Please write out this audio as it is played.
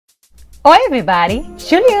Oi everybody,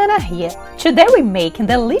 Juliana here. Today we're making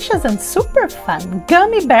delicious and super fun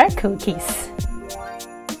gummy bear cookies.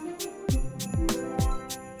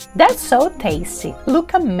 They're so tasty,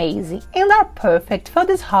 look amazing and are perfect for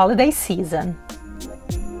this holiday season.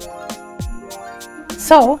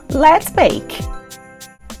 So let's bake!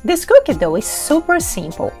 This cookie dough is super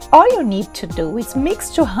simple. All you need to do is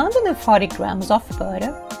mix 240 grams of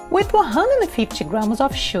butter with 150 grams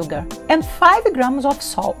of sugar and 5 grams of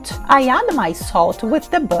salt. I add my salt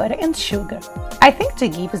with the butter and sugar. I think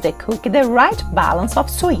it gives the cookie the right balance of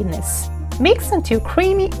sweetness. Mix until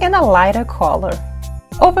creamy and a lighter color.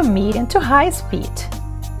 Over medium to high speed.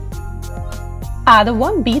 Add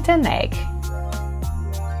 1 beaten egg.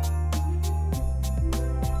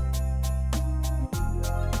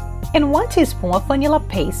 And 1 teaspoon of vanilla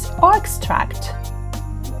paste or extract.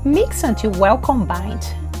 Mix until well combined.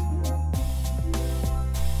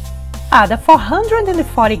 Add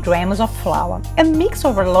 440 grams of flour and mix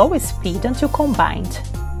over low speed until combined.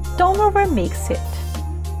 Don't overmix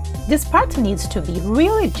it. This part needs to be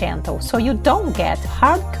really gentle so you don't get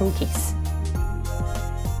hard cookies.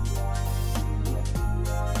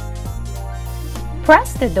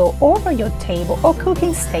 Press the dough over your table or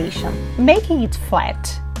cooking station, making it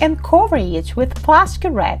flat, and cover it with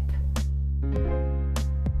plastic wrap.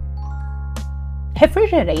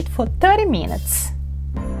 Refrigerate for 30 minutes.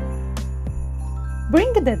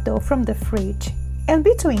 Bring the dough from the fridge and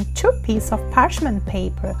between 2 pieces of parchment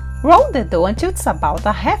paper, roll the dough until it's about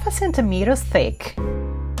 1/2 centimeter thick.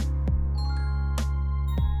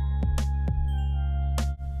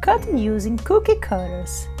 Cut using cookie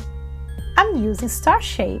cutters. I'm using star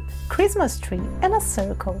shape, Christmas tree and a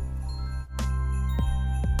circle.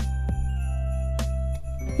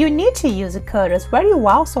 You need to use cutters where you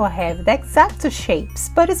also have the exact shapes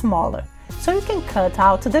but smaller, so you can cut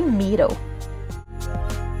out the middle.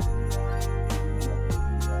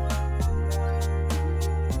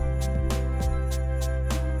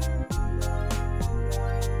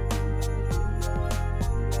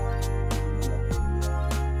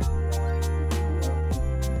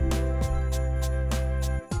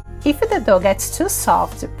 If the dough gets too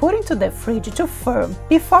soft, put into the fridge to firm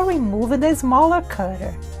before removing the smaller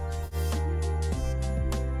cutter.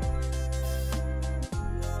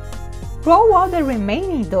 Roll all the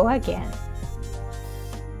remaining dough again.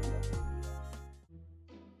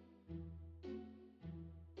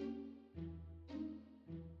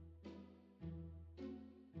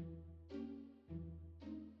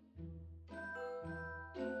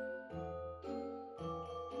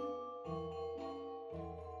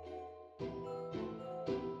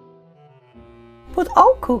 Put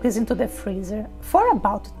all cookies into the freezer for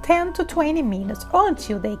about 10 to 20 minutes or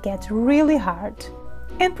until they get really hard,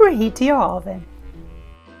 and preheat your oven.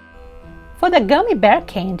 For the gummy bear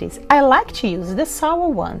candies, I like to use the sour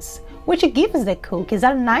ones, which gives the cookies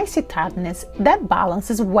a nice tartness that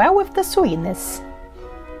balances well with the sweetness.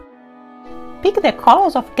 Pick the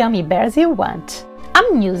colors of gummy bears you want.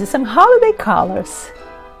 I'm using some holiday colors.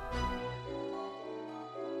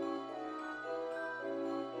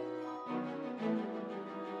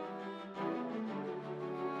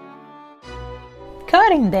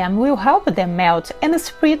 Cutting them will help them melt and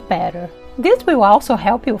spread better. This will also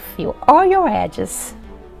help you fill all your edges.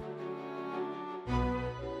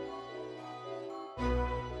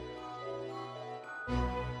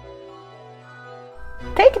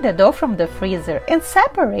 Take the dough from the freezer and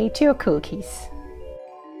separate your cookies.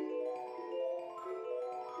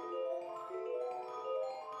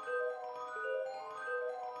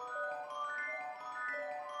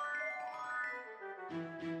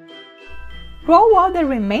 Roll all the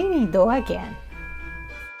remaining dough again.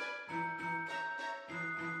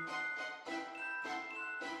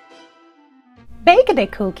 Bake the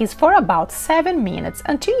cookies for about 7 minutes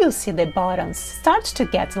until you see the bottoms start to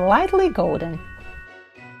get lightly golden.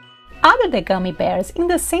 Add the gummy bears in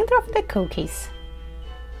the center of the cookies.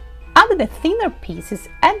 Add the thinner pieces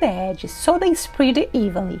at the edges so they spread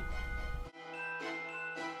evenly.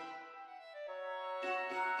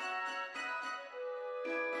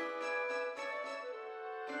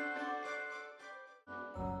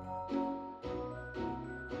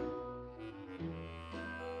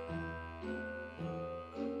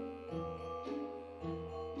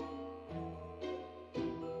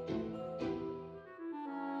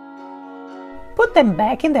 Put them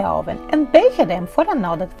back in the oven and bake them for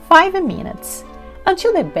another 5 minutes,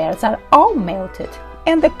 until the bears are all melted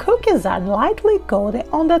and the cookies are lightly golden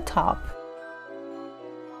on the top.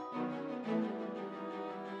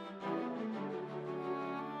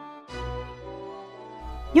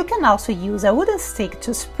 You can also use a wooden stick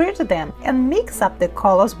to spread them and mix up the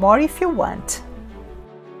colors more if you want.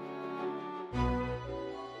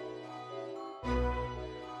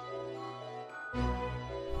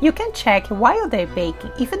 You can check while they're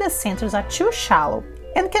baking if the centers are too shallow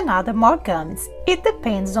and can add more gummies. It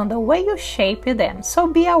depends on the way you shape them, so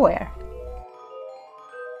be aware.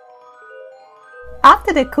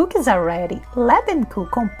 After the cookies are ready, let them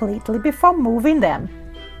cook completely before moving them.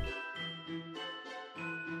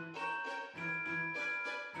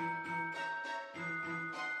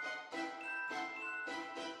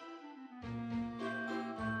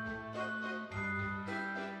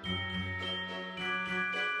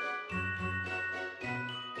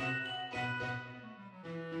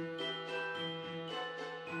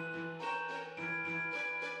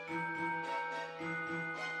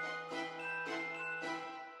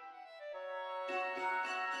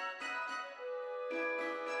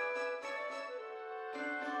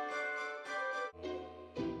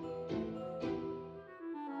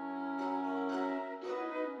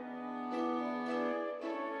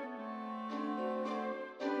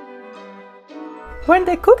 When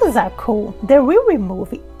the cookies are cool, they will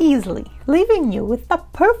remove easily, leaving you with a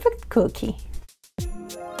perfect cookie.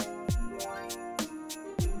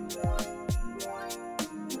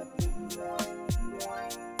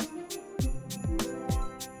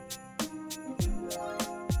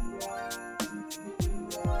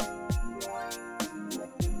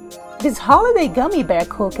 These holiday gummy bear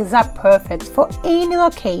cookies are perfect for any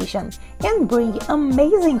occasion and bring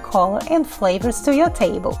amazing color and flavors to your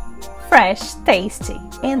table. Fresh, tasty,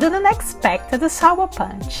 and an unexpected sour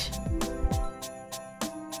punch.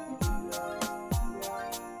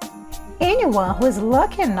 Anyone who is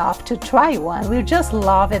lucky enough to try one will just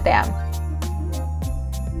love them.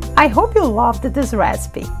 I hope you loved this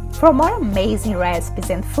recipe. For more amazing recipes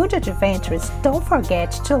and food adventures, don't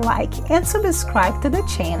forget to like and subscribe to the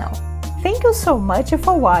channel. Thank you so much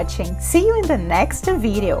for watching. See you in the next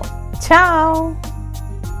video. Ciao!